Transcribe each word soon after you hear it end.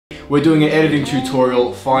we're doing an editing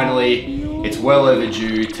tutorial, finally. It's well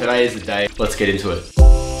overdue, today is the day. Let's get into it.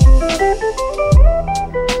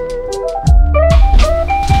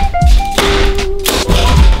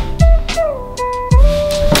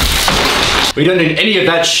 We don't need any of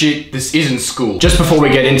that shit, this isn't school. Just before we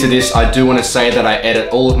get into this, I do want to say that I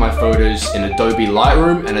edit all of my photos in Adobe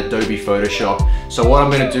Lightroom and Adobe Photoshop. So what I'm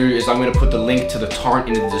going to do is I'm going to put the link to the torrent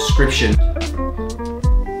in the description.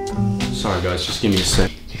 Sorry guys, just give me a sec.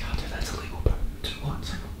 You can't do that, it's illegal, bro. Do what?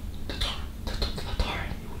 The torrent. The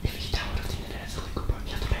torrent. If you download it off the internet, it's illegal, bro.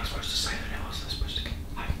 You have to pay. I'm supposed to save it, how else am I supposed to get?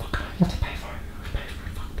 You have to pay for it.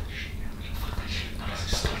 Fuck that shit. Fuck that shit. No,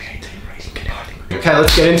 this is 2018, bro. You can get everything. Okay,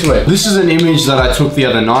 let's get into it. This is an image that I took the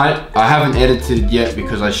other night. I haven't edited it yet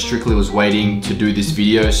because I strictly was waiting to do this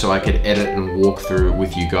video so I could edit and walk through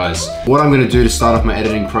with you guys. What I'm gonna do to start off my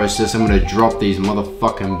editing process, I'm gonna drop these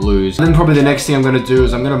motherfucking blues. And then probably the next thing I'm gonna do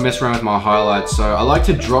is I'm gonna mess around with my highlights. So I like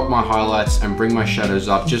to drop my highlights and bring my shadows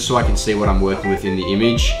up just so I can see what I'm working with in the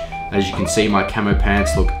image. As you can see, my camo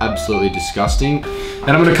pants look absolutely disgusting. Then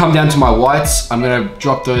I'm gonna come down to my whites. I'm gonna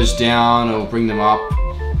drop those down or bring them up.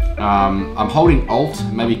 I'm holding Alt,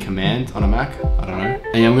 maybe Command on a Mac, I don't know.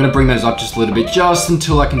 And I'm gonna bring those up just a little bit, just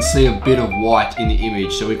until I can see a bit of white in the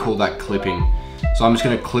image, so we call that clipping. So I'm just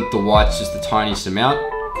gonna clip the whites just the tiniest amount.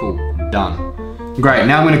 Cool, done. Great,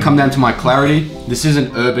 now I'm gonna come down to my clarity. This is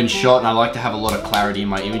an urban shot and I like to have a lot of clarity in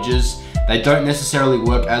my images. They don't necessarily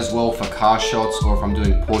work as well for car shots or if I'm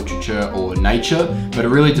doing portraiture or nature, but it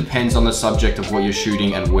really depends on the subject of what you're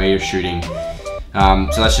shooting and where you're shooting.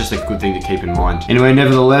 So that's just a good thing to keep in mind. Anyway,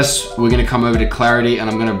 nevertheless, we're gonna come over to clarity and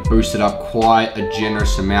I'm gonna boost it up quite a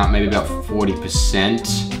generous amount, maybe about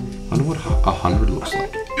 40%. I wonder what 100 looks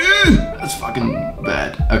like. That's fucking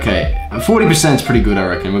bad. Okay, 40% is pretty good, I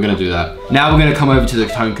reckon. We're gonna do that. Now we're gonna come over to the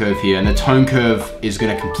tone curve here, and the tone curve is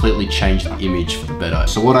gonna completely change the image for the better.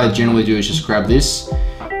 So what I generally do is just grab this,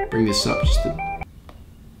 bring this up just to...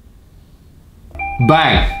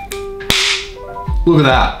 Bang! Look at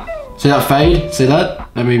that. See that fade? See that?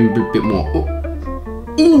 Maybe a bit more.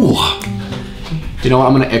 Ooh. You know what?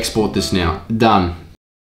 I'm gonna export this now. Done.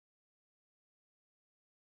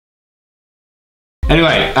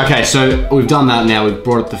 Anyway, okay, so we've done that now. We've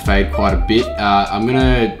brought up the fade quite a bit. I'm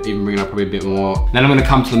gonna even bring it up probably a bit more. Then I'm gonna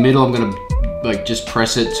come to the middle. I'm gonna like just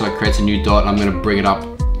press it so it creates a new dot. I'm gonna bring it up.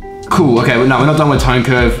 Cool, okay, well, no, we're not done with tone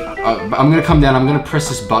curve. I'm gonna come down. I'm gonna press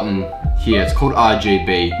this button here. It's called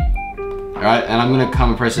RGB. Alright, and I'm gonna come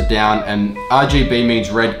and press it down, and RGB means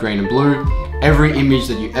red, green, and blue. Every image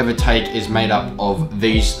that you ever take is made up of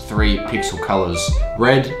these 3 pixel colors.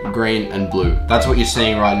 Red, green, and blue. That's what you're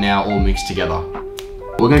seeing right now, all mixed together.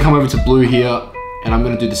 We're gonna come over to blue here, and I'm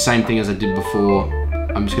gonna do the same thing as I did before.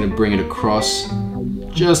 I'm just gonna bring it across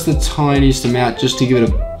just the tiniest amount, just to give it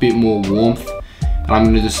a bit more warmth. And I'm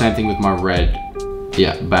gonna do the same thing with my red.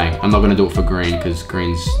 Yeah, bang. I'm not gonna do it for green, because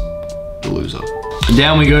green's the loser.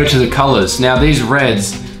 Down we go to the colors. Now these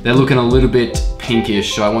reds, they're looking a little bit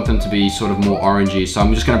pinkish, so I want them to be sort of more orangey. So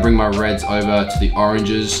I'm just gonna bring my reds over to the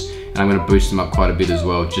oranges, and I'm gonna boost them up quite a bit as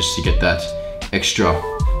well, just to get that extra.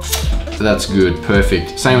 That's good,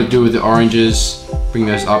 perfect. Same do with the oranges, bring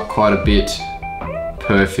those up quite a bit.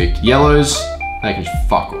 Perfect. Yellows, they can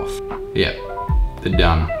fuck off. Yeah, they're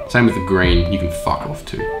done. Same with the green, you can fuck off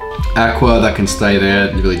too. Aqua, that can stay there,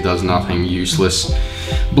 it really does nothing, useless.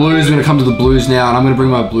 Blues, we're gonna come to the blues now, and I'm gonna bring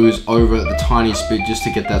my blues over the tiniest bit just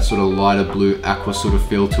to get that sort of lighter blue aqua sort of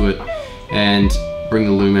feel to it, and bring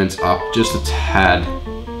the lumens up just a tad.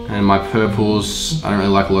 And my purples, I don't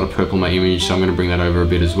really like a lot of purple in my image, so I'm gonna bring that over a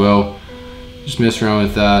bit as well. Just mess around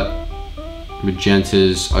with that.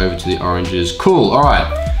 Magentas over to the oranges. Cool, all right.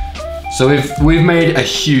 So we've made a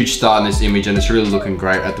huge start in this image, and it's really looking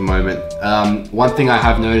great at the moment. One thing I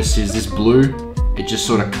have noticed is this blue, it just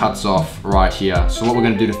sort of cuts off right here. So what we're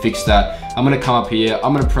gonna do to fix that, I'm gonna come up here,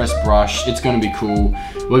 I'm gonna press brush, it's gonna be cool.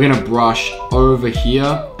 We're gonna brush over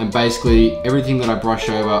here, and basically everything that I brush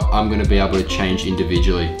over, I'm gonna be able to change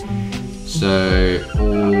individually. So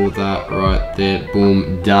all that right there,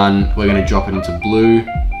 boom, done. We're gonna drop it into blue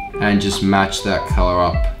and just match that color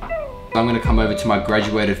up. I'm gonna come over to my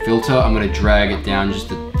graduated filter. I'm gonna drag it down just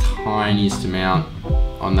the tiniest amount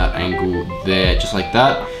on that angle there, just like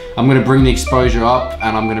that. I'm gonna bring the exposure up,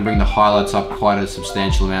 and I'm gonna bring the highlights up quite a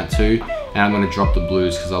substantial amount too. And I'm gonna drop the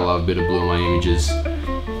blues because I love a bit of blue in my images.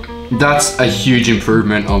 That's a huge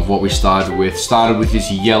improvement of what we started with. Started with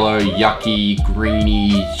this yellow, yucky, greeny,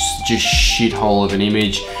 just shithole of an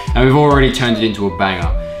image, and we've already turned it into a banger.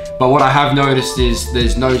 But what I have noticed is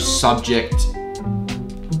there's no subject.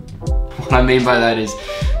 What I mean by that is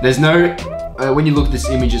there's no when you look at this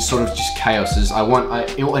image, it's sort of just chaos.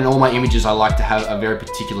 In all my images, I like to have a very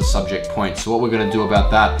particular subject point. So what we're gonna do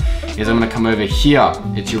about that is I'm gonna come over here.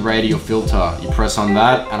 It's your radial filter. You press on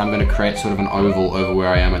that, and I'm gonna create sort of an oval over where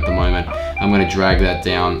I am at the moment. I'm gonna drag that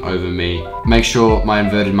down over me. Make sure my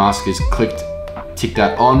inverted mask is clicked, tick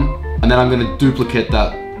that on, and then I'm gonna duplicate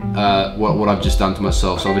that, what I've just done to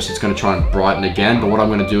myself. So obviously it's gonna try and brighten again, but what I'm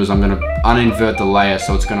gonna do is I'm gonna uninvert the layer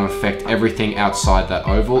so it's gonna affect everything outside that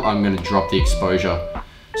oval. I'm gonna drop the exposure.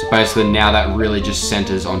 So basically now that really just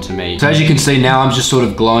centers onto me. So as you can see now, I'm just sort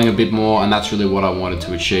of glowing a bit more, and that's really what I wanted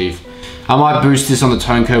to achieve. I might boost this on the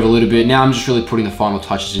tone curve a little bit. Now I'm just really putting the final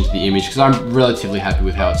touches into the image because I'm relatively happy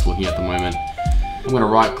with how it's looking at the moment. I'm gonna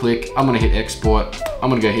right click, I'm gonna hit export. I'm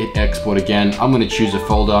gonna go hit export again. I'm gonna choose a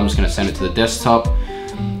folder, I'm just gonna send it to the desktop.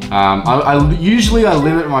 Usually I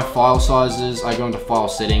limit my file sizes. I go into file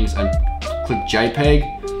settings and click JPEG.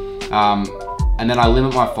 And then I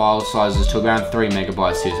limit my file sizes to around 3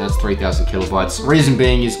 megabytes here, so that's 3,000 kilobytes. Reason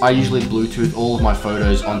being is I usually Bluetooth all of my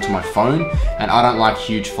photos onto my phone, and I don't like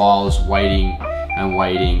huge files waiting and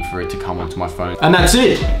waiting for it to come onto my phone. And that's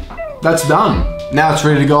it. That's done. Now it's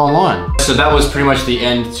ready to go online. So that was pretty much the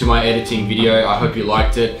end to my editing video. I hope you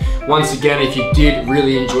liked it. Once again, if you did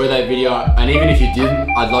really enjoy that video, and even if you didn't,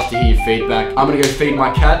 I'd love to hear your feedback. I'm gonna go feed my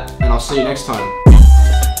cat, and I'll see you next time.